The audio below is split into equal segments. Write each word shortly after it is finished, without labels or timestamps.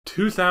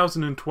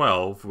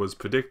2012 was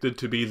predicted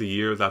to be the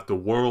year that the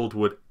world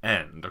would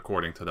end,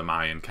 according to the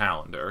Mayan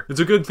calendar. It's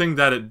a good thing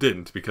that it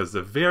didn't, because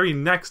the very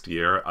next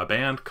year, a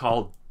band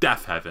called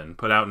Deafheaven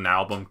put out an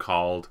album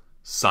called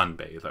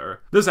Sunbather.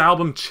 This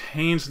album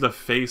changed the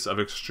face of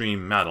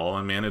extreme metal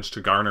and managed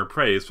to garner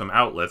praise from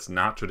outlets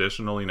not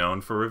traditionally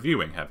known for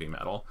reviewing heavy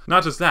metal.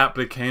 Not just that,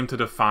 but it came to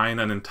define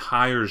an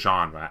entire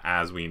genre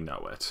as we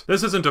know it.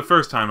 This isn't the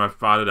first time I've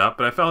brought it up,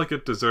 but I felt like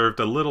it deserved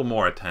a little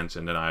more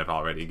attention than I've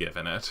already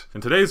given it.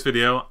 In today's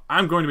video,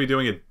 I'm going to be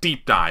doing a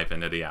deep dive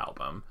into the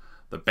album.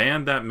 The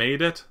band that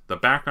made it, the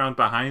background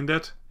behind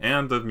it,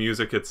 and the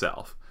music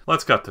itself.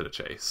 Let's cut to the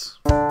chase.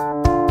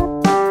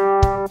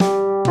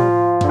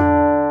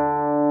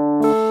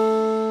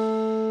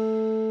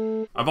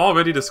 I've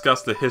already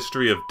discussed the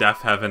history of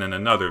Deafheaven in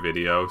another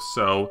video,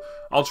 so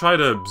I'll try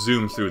to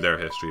zoom through their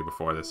history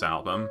before this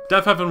album.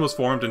 Deafheaven was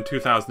formed in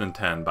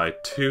 2010 by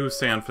two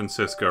San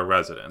Francisco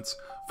residents,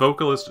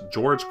 vocalist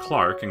George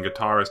Clarke and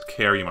guitarist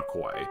Kerry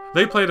McCoy.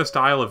 They played a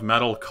style of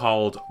metal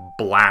called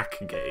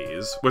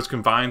blackgaze, which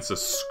combines the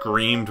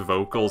screamed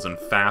vocals and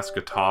fast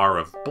guitar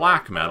of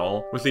black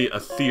metal with the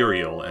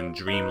ethereal and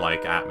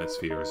dreamlike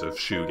atmospheres of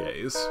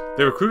shoegaze.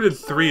 They recruited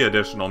 3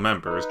 additional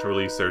members to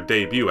release their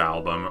debut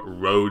album,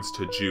 Roads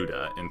to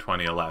Judah, in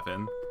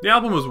 2011. The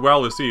album was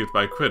well received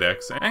by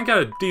critics and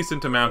got a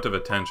decent amount of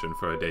attention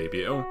for a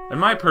debut. In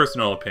my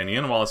personal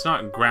opinion, while it's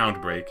not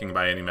groundbreaking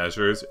by any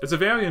measures, it's a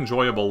very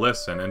enjoyable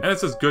listen, and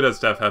it's as good as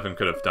Deafheaven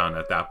could have done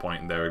at that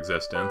point in their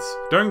existence.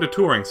 During the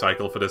touring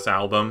cycle for this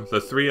album,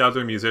 the 3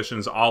 other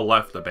musicians all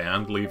left the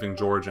band, leaving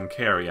George and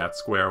Kerry at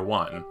square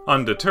one.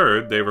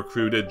 Undeterred, they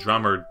recruited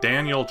drummer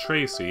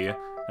Tracy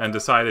and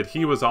decided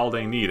he was all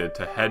they needed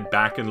to head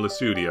back into the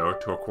studio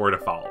to record a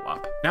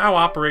follow-up. Now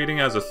operating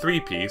as a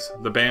 3-piece,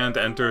 the band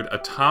entered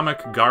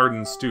Atomic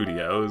Garden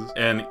Studios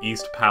in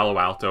East Palo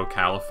Alto,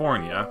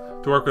 California,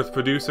 to work with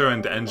producer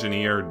and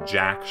engineer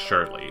Jack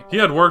Shirley. He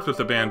had worked with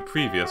the band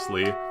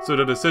previously, so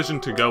the decision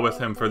to go with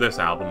him for this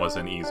album was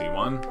an easy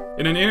one.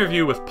 In an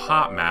interview with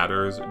Pop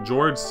Matters,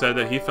 George said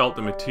that he felt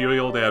the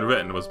material they had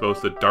written was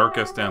both the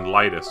darkest and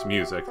lightest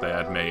music they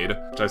had made,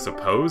 which I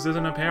suppose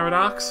isn't a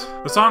paradox?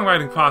 The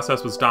songwriting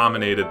process was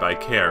dominated by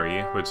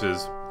Kerry, which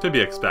is to be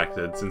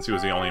expected since he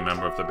was the only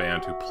member of the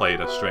band who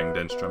played a stringed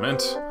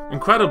instrument.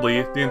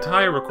 Incredibly, the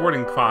entire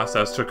recording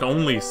process took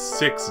only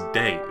 6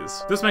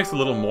 days. This makes a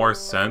little more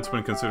sense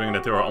when considering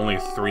that there were only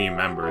 3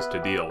 members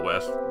to deal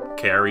with.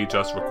 Kerry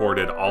just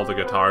recorded all the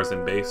guitars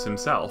and bass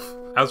himself.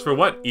 As for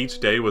what each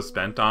day was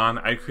spent on,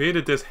 I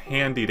created this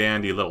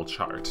handy-dandy little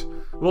chart.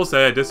 I will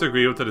say I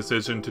disagree with the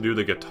decision to do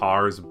the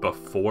guitars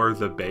before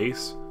the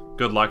bass.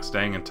 Good luck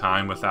staying in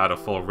time without a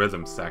full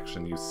rhythm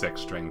section, you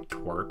 6-string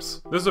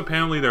twerps. This is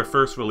apparently their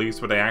first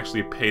release where they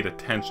actually paid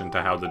attention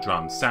to how the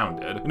drums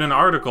sounded. In an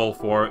article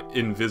for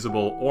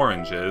Invisible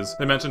Oranges,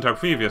 they mentioned how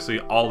previously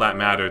all that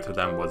mattered to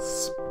them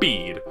was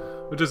speed,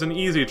 which is an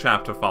easy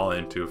trap to fall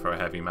into for a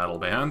heavy metal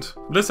band.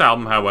 This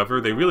album,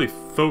 however, they really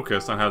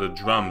focused on how the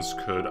drums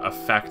could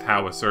affect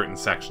how a certain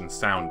section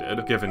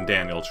sounded, given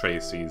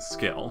Tracy's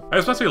skill. I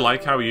especially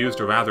like how he used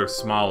a rather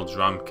small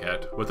drum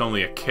kit, with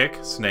only a kick,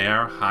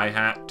 snare,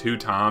 hi-hat, 2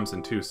 toms,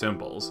 and 2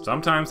 cymbals.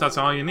 Sometimes that's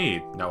all you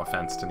need, no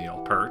offense to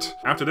Neil Peart.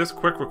 After this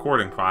quick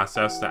recording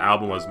process, the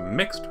album was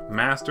mixed,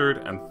 mastered,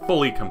 and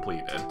fully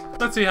completed.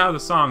 Let's see how the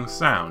songs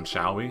sound,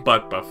 shall we?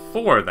 But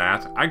before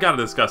that, I gotta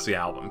discuss the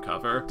album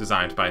cover,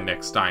 designed by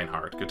Nick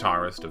Steinhardt,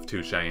 guitarist of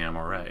Touche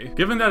Amore.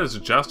 Given that it's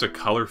just a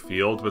color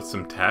field with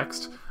some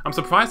text, I'm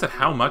surprised at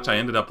how much I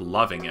ended up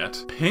loving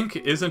it. Pink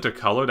isn't a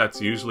color that's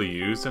usually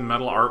used in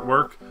metal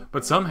artwork,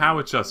 but somehow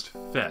it just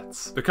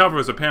fits. The cover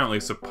is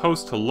apparently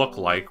supposed to look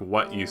like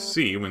what you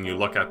see when you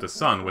look at the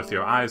sun with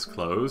your eyes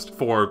closed.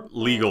 For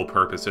legal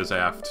purposes, I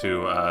have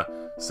to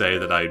say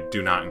that I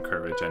do not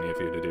encourage any of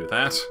you to do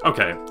that.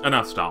 Okay,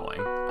 enough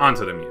stalling. On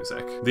to the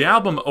music. The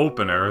album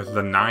opener,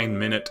 the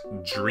 9-minute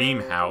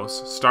Dream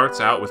House,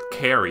 starts out with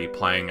Kerry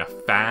playing a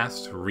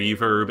fast,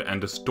 reverb, and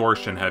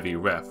distortion-heavy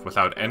riff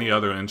without any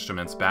other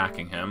instruments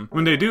backing him.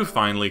 When they do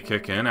finally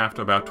kick in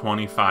after about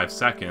 25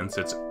 seconds,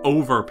 it's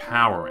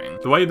overpowering.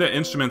 The way the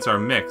instruments are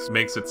mixed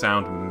makes it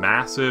sound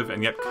massive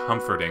and yet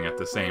comforting at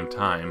the same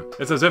time.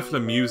 It's as if the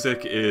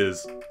music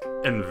is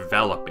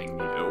enveloping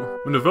you.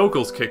 When the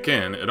vocals kick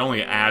in, it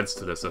only adds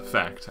to this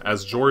effect,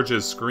 as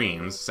George's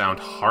screams sound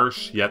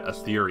harsh yet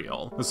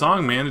ethereal. The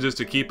song manages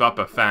to keep up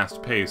a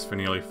fast pace for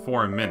nearly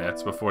 4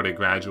 minutes before they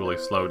gradually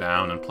slow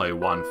down and play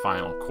one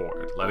final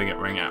chord, letting it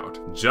ring out.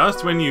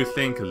 Just when you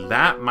think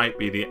that might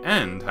be the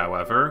end,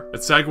 however,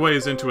 it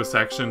segues into a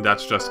section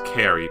that's just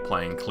Kerry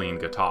playing clean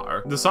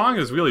guitar. The song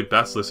is really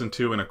best listened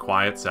to in a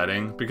quiet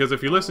setting, because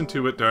if you listen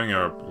to it during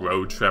a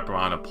road trip or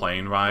on a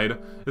plane ride,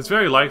 it's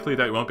very likely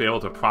that you won't be able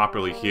to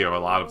properly hear a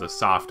lot of the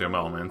softer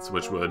moments,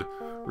 which would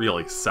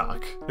really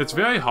suck. It's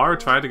very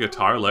hard to write a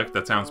guitar lick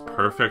that sounds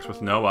perfect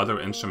with no other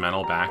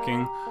instrumental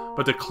backing,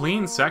 but the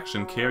clean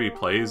section Kerry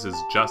plays is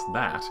just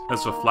that.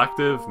 It's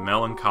reflective,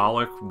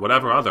 melancholic,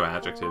 whatever other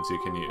adjectives you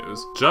can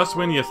use. Just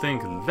when you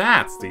think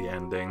that's the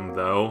ending,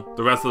 though,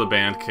 the rest of the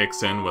band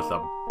kicks in with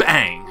a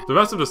bang! The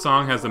rest of the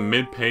song has a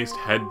mid-paced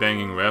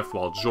head-banging riff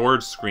while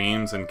George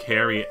screams and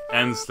Kerry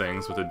ends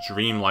things with a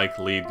dreamlike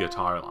lead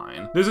guitar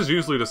line. This is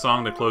usually the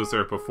song to close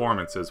their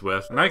performances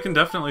with, and I can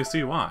definitely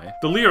see why.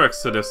 The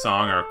lyrics to this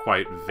song are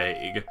quite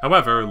vague.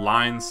 However,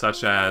 lines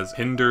such as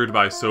 "hindered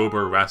by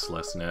sober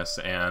restlessness"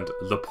 and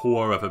 "the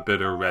pour of a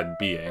bitter red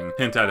being"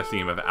 hint at a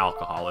theme of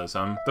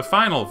alcoholism. The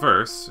final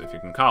verse, if you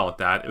can call it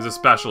that, is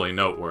especially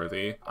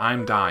noteworthy.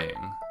 "I'm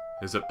dying.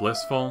 Is it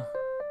blissful?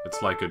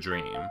 It's like a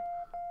dream.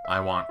 I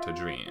want to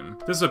dream."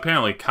 This is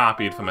apparently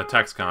copied from a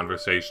text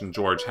conversation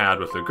George had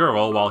with the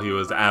girl while he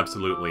was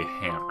absolutely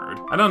hammered.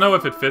 I don't know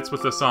if it fits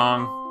with the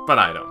song, but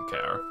I don't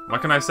care.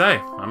 What can I say?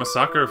 I'm a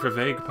sucker for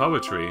vague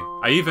poetry.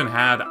 I even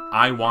had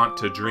 "I want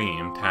to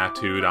dream"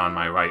 tattooed on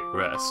my right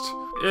wrist.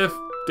 If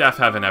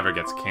Deafheaven ever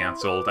gets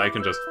cancelled, I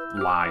can just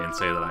lie and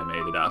say that I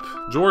made it up.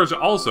 George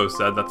also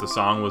said that the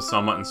song was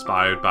somewhat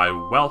inspired by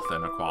wealth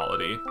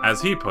inequality.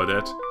 As he put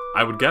it,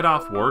 "I would get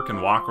off work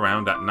and walk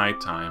around at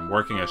nighttime,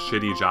 working a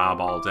shitty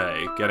job all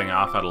day, getting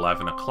off at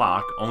 11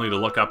 o'clock, only to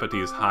look up at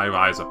these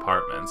high-rise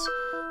apartments.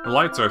 The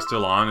lights are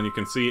still on, and you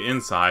can see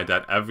inside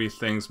that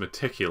everything's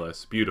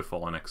meticulous,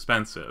 beautiful, and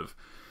expensive.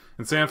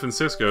 In San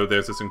Francisco,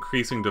 there's this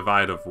increasing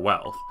divide of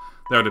wealth.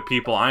 There are the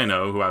people I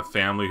know who have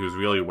family who's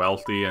really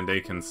wealthy and they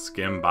can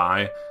skim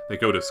by. They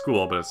go to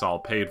school, but it's all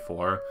paid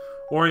for.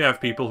 Or you have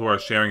people who are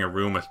sharing a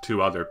room with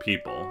 2 other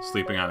people,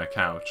 sleeping on a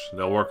couch.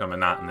 They'll work a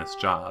monotonous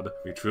job.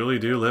 We truly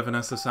do live in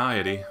a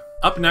society."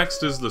 Up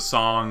next is the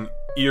song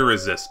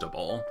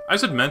 "Irresistible." I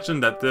should mention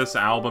that this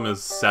album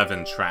is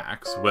 7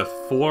 tracks, with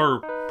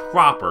 4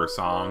 proper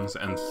songs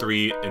and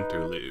 3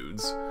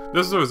 interludes.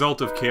 This is a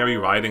result of Kerry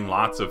writing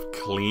lots of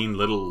clean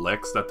little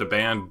licks that the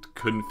band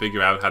couldn't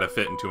figure out how to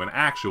fit into an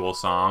actual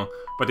song,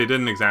 but they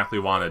didn't exactly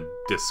want to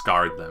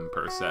discard them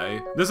per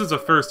se. This is the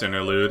first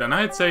interlude, and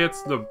I'd say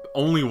it's the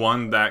only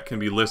one that can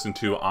be listened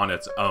to on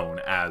its own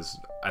as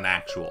an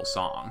actual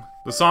song.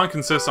 The song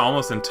consists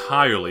almost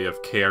entirely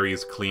of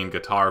Kerry's clean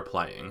guitar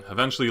playing,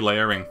 eventually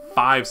layering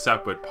 5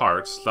 separate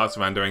parts, thus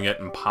rendering it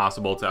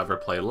impossible to ever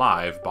play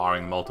live,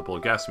 barring multiple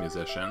guest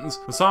musicians.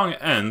 The song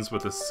ends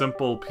with a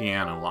simple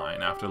piano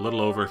line after a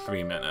little over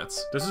 3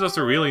 minutes. This is just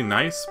a really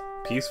nice,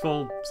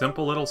 peaceful,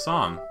 simple little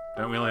song.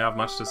 Don't really have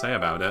much to say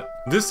about it.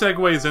 This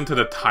segues into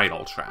the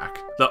title track.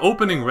 The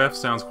opening riff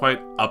sounds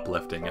quite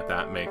uplifting, if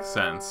that makes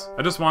sense.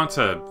 I just want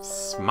to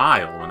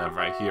smile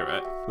whenever I hear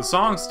it. The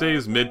song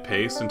stays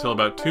mid-paced until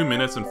about 2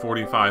 minutes and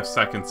 45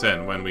 seconds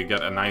in when we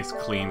get a nice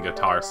clean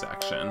guitar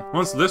section.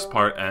 Once this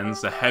part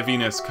ends, the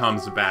heaviness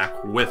comes back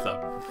with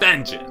a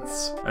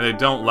vengeance, and they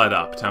don't let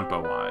up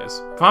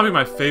tempo-wise. Probably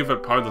my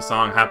favorite part of the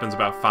song happens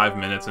about 5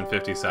 minutes and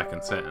 50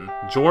 seconds in.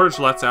 George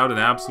lets out an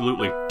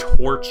absolutely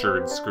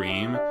tortured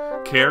scream,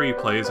 Kerry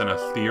plays an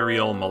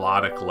ethereal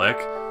melodic lick,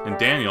 and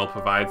Daniel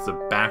provides the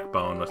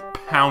backbone with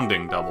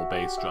pounding double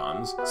bass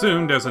drums.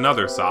 Soon there's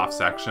another soft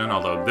section,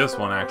 although this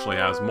one actually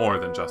has more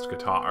than just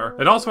guitar.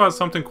 It also has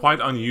something quite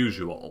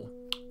unusual.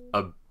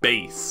 A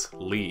bass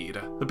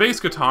lead. The bass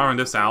guitar on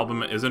this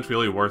album isn't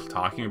really worth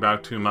talking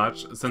about too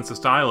much, since the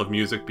style of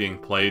music being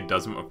played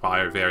doesn't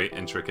require very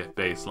intricate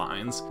bass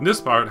lines. In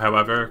this part,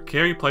 however,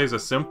 Kerry plays a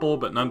simple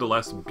but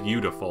nonetheless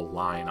beautiful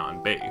line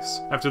on bass.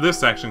 After this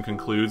section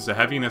concludes, the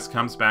heaviness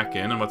comes back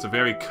in what's a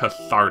very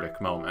cathartic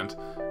moment,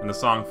 and the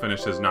song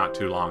finishes not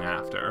too long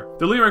after.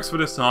 The lyrics for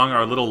this song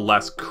are a little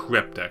less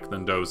cryptic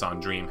than those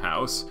on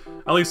Dreamhouse.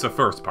 At least the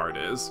first part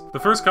is. The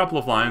first couple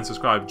of lines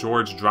describe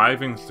George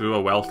driving through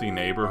a wealthy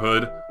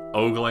neighborhood,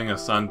 ogling a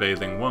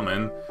sunbathing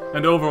woman,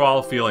 and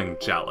overall feeling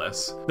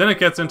jealous. Then it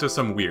gets into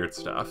some weird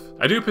stuff.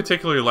 I do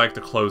particularly like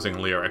the closing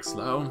lyrics,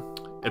 though.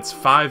 "It's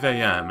 5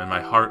 a.m. and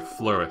my heart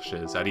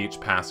flourishes at each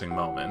passing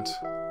moment.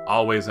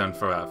 Always and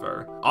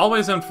forever."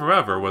 Always and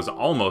forever was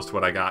almost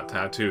what I got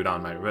tattooed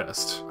on my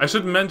wrist. I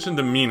should mention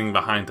the meaning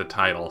behind the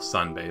title,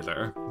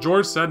 Sunbather.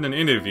 George said in an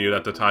interview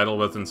that the title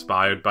was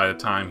inspired by the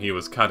time he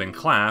was cutting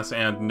class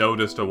and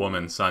noticed a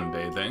woman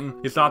sunbathing.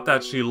 He thought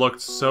that she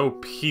looked so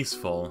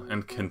peaceful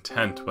and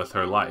content with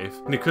her life,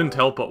 and he couldn't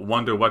help but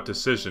wonder what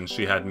decisions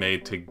she had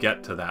made to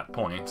get to that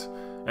point,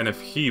 and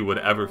if he would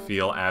ever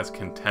feel as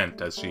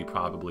content as she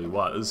probably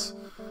was.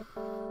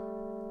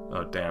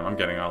 Oh damn, I'm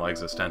getting all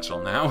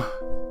existential now.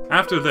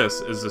 After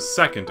this is the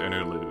second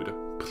interlude,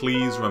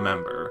 Please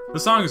Remember. The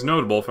song is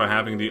notable for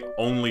having the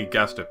only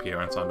guest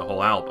appearance on the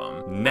whole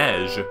album.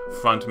 Neige,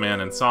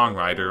 frontman and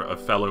songwriter of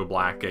fellow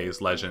blackgaze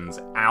legends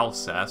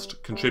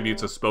Alcest,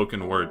 contributes a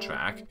spoken word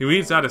track. He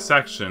reads out a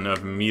section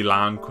of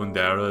Milan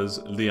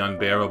Kundera's The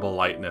Unbearable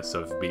Lightness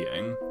of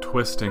Being.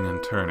 Twisting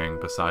and turning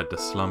beside the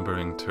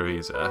slumbering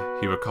Teresa,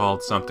 he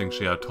recalled something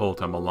she had told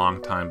him a long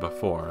time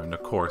before in the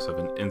course of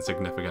an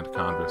insignificant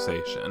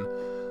conversation.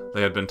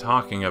 They had been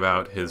talking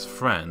about his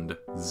friend,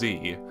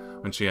 Z,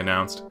 when she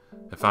announced,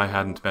 "If I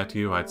hadn't met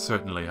you, I'd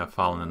certainly have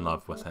fallen in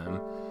love with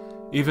him."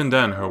 Even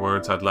then, her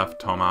words had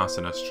left Tomas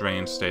in a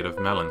strange state of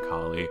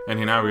melancholy, and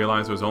he now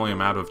realized it was only a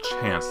matter of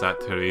chance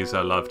that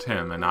Teresa loved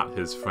him and not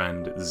his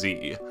friend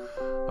Z.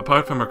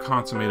 Apart from her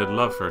consummated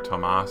love for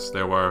Tomas,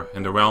 there were,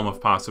 in the realm of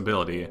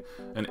possibility,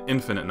 an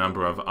infinite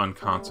number of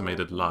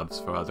unconsummated loves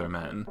for other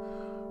men.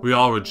 We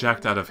all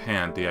reject out of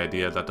hand the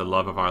idea that the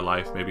love of our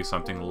life may be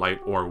something light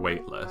or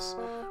weightless.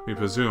 We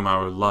presume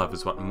our love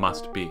is what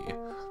must be,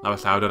 that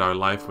without it our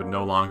life would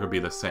no longer be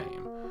the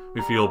same.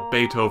 We feel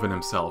Beethoven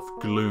himself,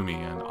 gloomy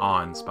and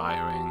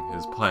awe-inspiring,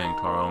 is playing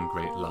to our own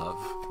great love.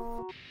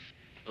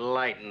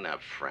 Lighten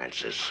up,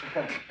 Francis.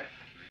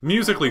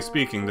 Musically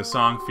speaking, the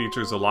song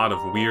features a lot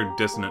of weird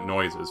dissonant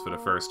noises for the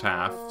first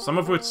half, some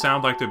of which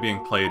sound like they're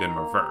being played in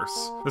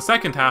reverse. The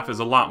second half is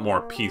a lot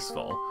more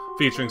peaceful,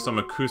 featuring some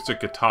acoustic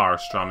guitar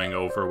strumming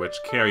over which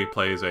Kerry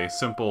plays a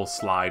simple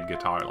slide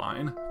guitar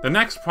line. The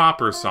next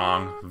proper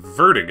song,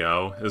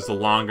 Vertigo, is the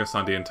longest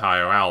on the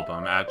entire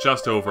album, at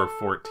just over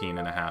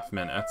 14.5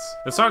 minutes.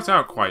 It starts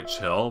out quite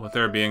chill, with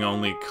there being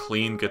only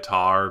clean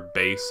guitar,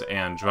 bass,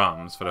 and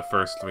drums for the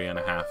first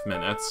 3.5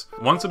 minutes.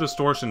 Once a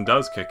distortion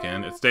does kick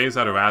in, it stays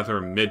at a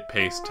rather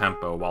mid-paced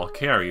tempo while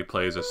Kerry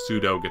plays a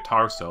pseudo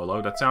guitar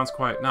solo that sounds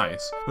quite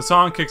nice. The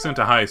song kicks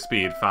into high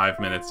speed 5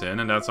 minutes in,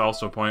 and that's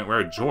also a point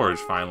where George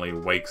finally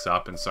wakes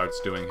up and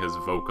starts doing his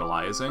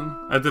vocalizing.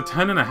 At the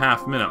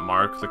 10.5 minute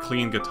mark, the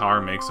clean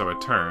guitar makes a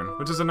return,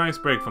 which is a nice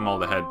break from all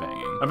the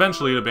headbanging.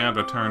 Eventually, the band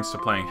returns to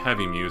playing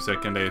heavy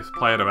music, and they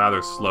play at a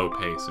rather slow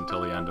pace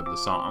until the end of the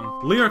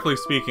song. Lyrically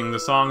speaking, the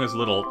song is a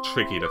little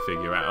tricky to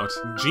figure out.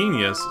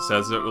 Genius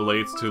says it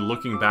relates to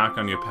looking back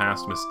on your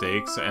past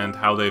mistakes and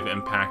how they've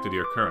impacted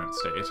your current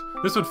state.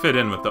 This would fit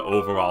in with the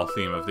overall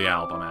theme of the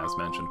album, as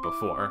mentioned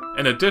before.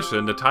 In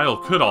addition, the title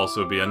could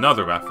also be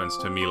another reference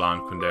to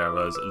Milan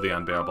Kundera's The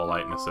Unbearable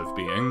Lightness of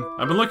Being.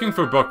 I've been looking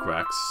for book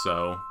recs,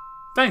 so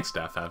thanks,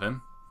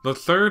 Deafheaven. The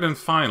third and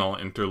final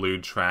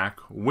interlude track,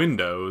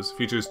 Windows,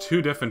 features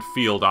 2 different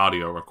field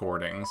audio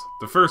recordings,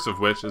 the first of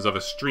which is of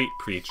a street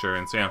preacher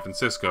in San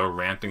Francisco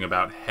ranting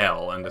about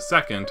hell, and the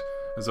second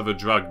is of a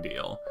drug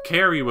deal.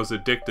 Kerry was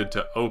addicted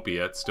to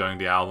opiates during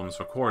the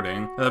album's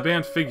recording, and the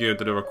band figured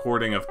that a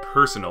recording of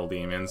personal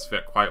demons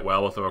fit quite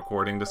well with a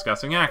recording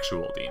discussing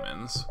actual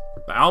demons.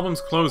 The album's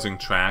closing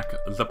track,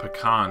 The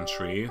Pecan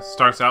Tree,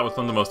 starts out with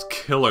one of the most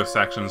killer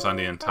sections on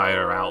the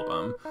entire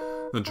album.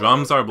 The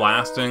drums are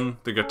blasting,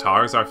 the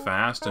guitars are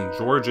fast, and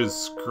George's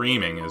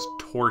screaming is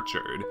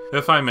tortured.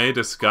 If I may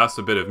discuss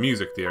a bit of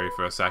music theory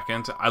for a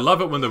second, I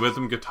love it when the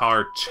rhythm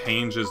guitar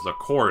changes the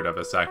chord of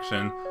a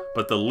section,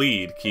 but the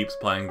lead keeps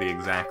playing the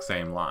exact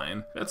same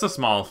line. It's a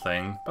small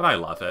thing, but I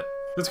love it.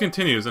 This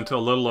continues until a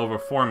little over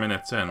 4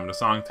 minutes in when the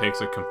song takes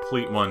a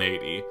complete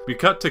 180. We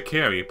cut to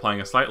Kerry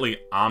playing a slightly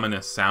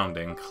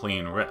ominous-sounding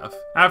clean riff.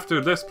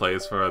 After this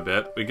plays for a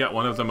bit, we get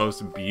one of the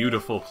most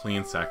beautiful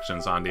clean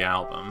sections on the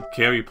album.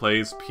 Kerry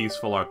plays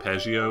peaceful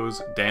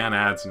arpeggios, Dan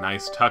adds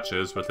nice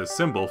touches with his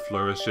cymbal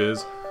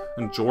flourishes,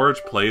 and George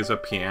plays a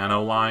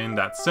piano line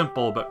that's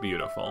simple but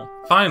beautiful.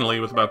 Finally,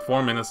 with about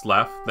 4 minutes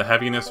left, the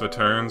heaviness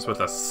returns with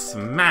a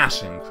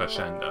smashing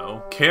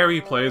crescendo.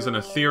 Kerry plays an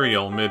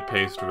ethereal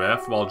mid-paced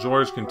riff, while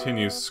George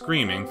continues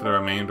screaming for the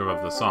remainder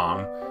of the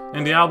song,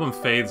 and the album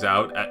fades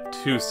out at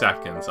 2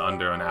 seconds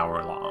under an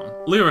hour long.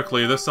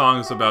 Lyrically, this song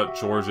is about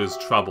George's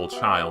troubled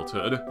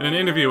childhood. In an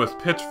interview with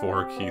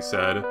Pitchfork, he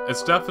said,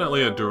 "It's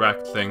definitely a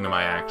direct thing to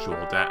my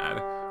actual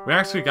dad. We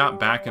actually got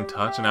back in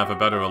touch and have a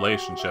better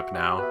relationship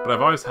now, but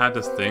I've always had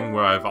this thing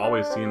where I've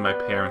always seen my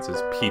parents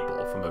as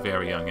people from a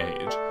very young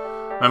age.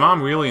 My mom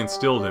really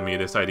instilled in me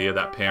this idea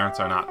that parents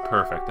are not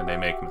perfect and they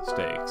make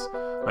mistakes.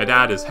 My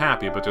dad is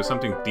happy, but there's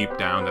something deep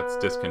down that's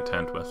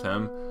discontent with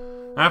him.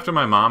 After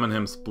my mom and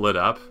him split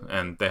up,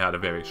 and they had a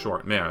very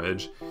short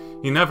marriage,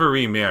 he never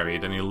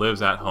remarried and he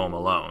lives at home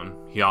alone.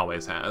 He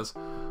always has.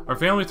 Our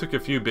family took a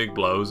few big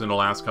blows in the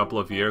last couple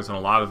of years, and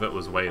a lot of it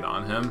was weighed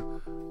on him.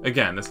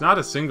 Again, it's not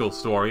a single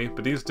story,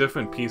 but these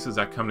different pieces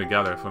that come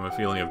together from a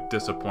feeling of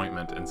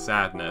disappointment and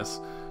sadness.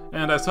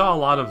 And I saw a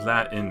lot of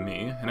that in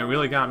me, and it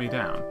really got me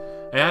down.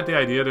 I had the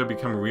idea to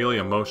become really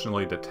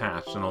emotionally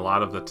detached, and a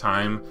lot of the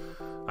time,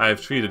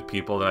 I've treated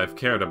people that I've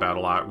cared about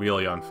a lot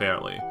really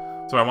unfairly.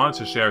 So I wanted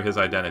to share his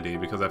identity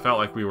because I felt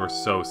like we were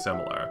so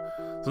similar.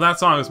 So that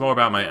song is more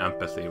about my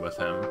empathy with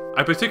him.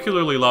 I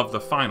particularly love the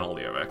final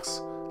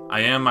lyrics. I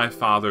am my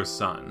father's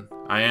son.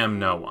 I am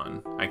no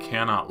one. I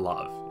cannot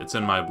love. It's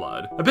in my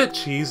blood. A bit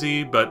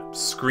cheesy, but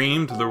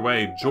screamed the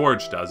way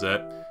George does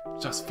it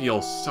just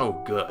feels so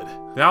good.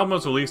 The album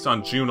was released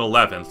on June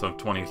 11th of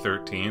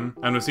 2013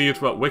 and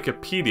received what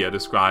Wikipedia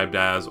described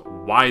as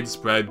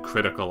widespread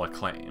critical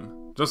acclaim.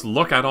 Just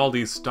look at all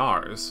these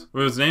stars. It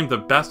was named the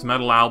best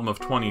metal album of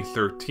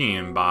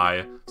 2013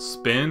 by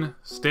Spin,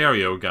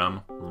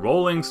 Stereogum,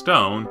 Rolling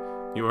Stone,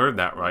 you heard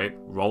that right,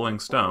 Rolling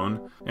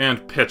Stone,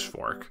 and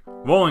Pitchfork.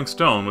 Rolling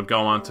Stone would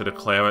go on to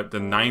declare it the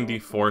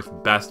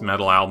 94th best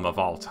metal album of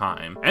all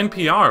time.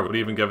 NPR would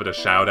even give it a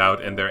shout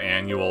out in their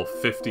annual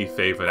 50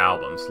 favorite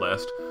albums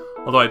list.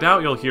 although I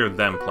doubt you'll hear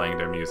them playing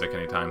their music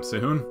anytime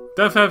soon.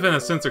 Deafheaven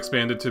has since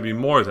expanded to be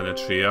more than a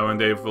trio, and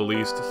they've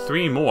released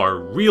 3 more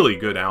really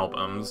good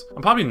albums.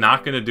 I'm probably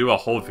not going to do a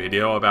whole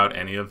video about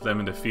any of them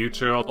in the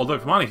future, although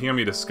if you want to hear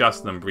me discuss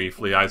them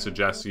briefly, I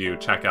suggest you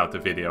check out the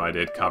video I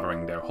did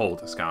covering their whole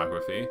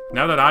discography.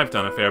 Now that I've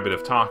done a fair bit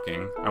of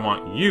talking, I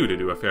want you to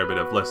do a fair bit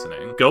of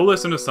listening. Go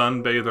listen to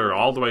Sunbather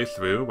all the way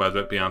through,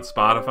 whether it be on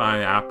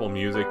Spotify, Apple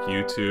Music,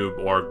 YouTube,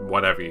 or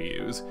whatever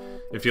you use.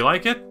 If you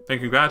like it, then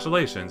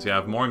congratulations, you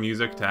have more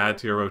music to add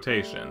to your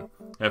rotation.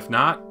 If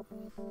not,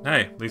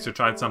 hey, at least you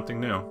tried something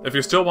new. If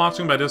you're still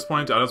watching by this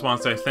point, I just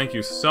want to say thank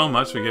you so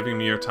much for giving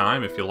me your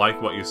time. If you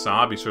like what you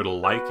saw, be sure to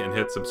like and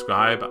hit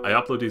subscribe. I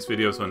upload these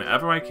videos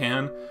whenever I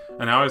can,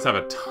 and I always have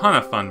a ton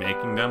of fun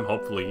making them.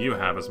 Hopefully you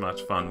have as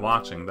much fun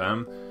watching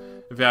them.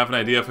 If you have an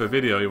idea for a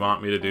video you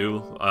want me to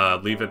do,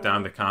 leave it down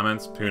in the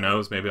comments. Who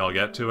knows, maybe I'll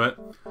get to it.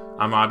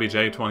 I'm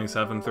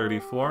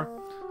RobbyJ2734.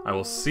 I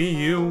will see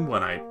you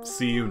when I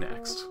see you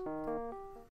next.